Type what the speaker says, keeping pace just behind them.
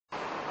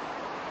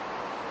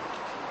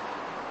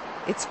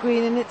It's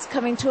green and it's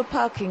coming to a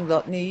parking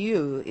lot near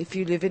you if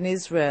you live in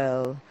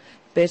Israel.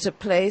 Better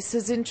Place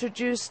has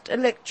introduced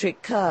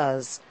electric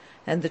cars,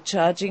 and the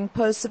charging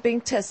posts are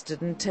being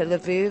tested in Tel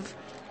Aviv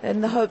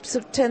in the hopes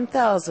of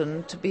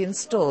 10,000 to be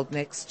installed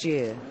next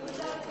year.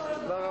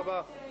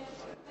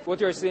 What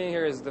you're seeing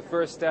here is the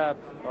first step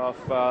of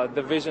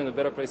the vision of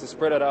Better Place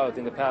spread it out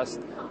in the past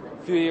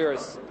few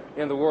years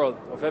in the world,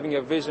 of having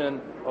a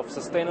vision of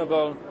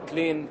sustainable,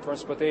 clean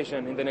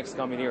transportation in the next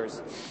coming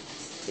years.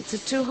 It's a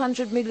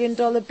 $200 million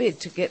bid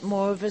to get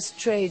more of us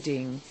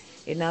trading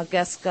in our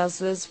gas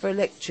guzzlers for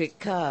electric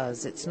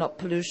cars. It's not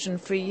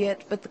pollution-free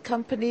yet, but the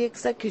company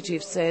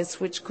executive says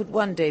switch could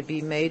one day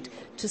be made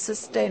to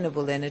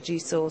sustainable energy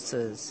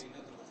sources.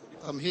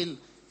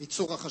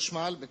 ייצור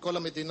החשמל בכל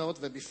המדינות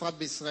ובפרט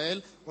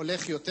בישראל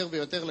הולך יותר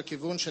ויותר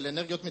לכיוון של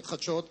אנרגיות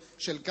מתחדשות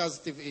של גז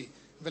טבעי.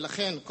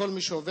 ולכן כל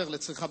מי שעובר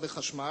לצריכה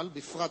בחשמל,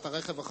 בפרט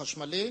הרכב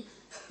החשמלי,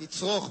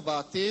 ייצור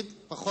בעתיד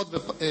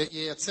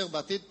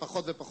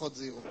פחות ופחות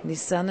זיהום.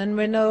 Nissan and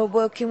Renault are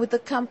working with the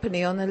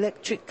company on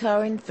electric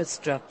car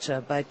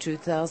infrastructure. By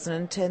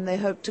 2010 they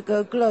hope to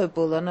go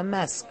global on a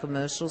mass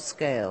commercial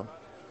scale.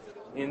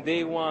 In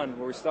day one,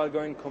 where we start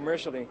going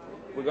commercially,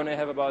 we're going to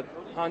have about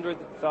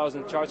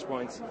 100,000 charge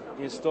points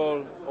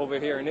installed over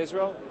here in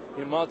Israel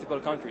in multiple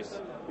countries.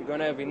 We're going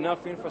to have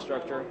enough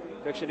infrastructure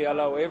to actually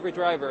allow every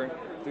driver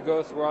to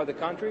go throughout the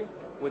country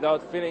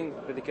without feeling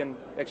that they can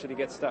actually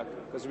get stuck,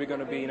 because we're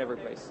going to be in every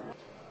place.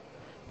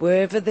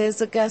 Wherever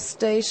there's a gas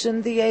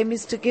station, the aim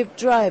is to give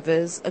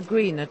drivers a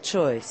greener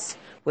choice,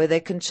 where they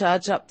can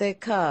charge up their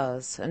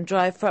cars and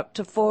drive for up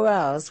to 4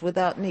 hours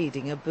without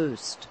needing a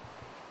boost.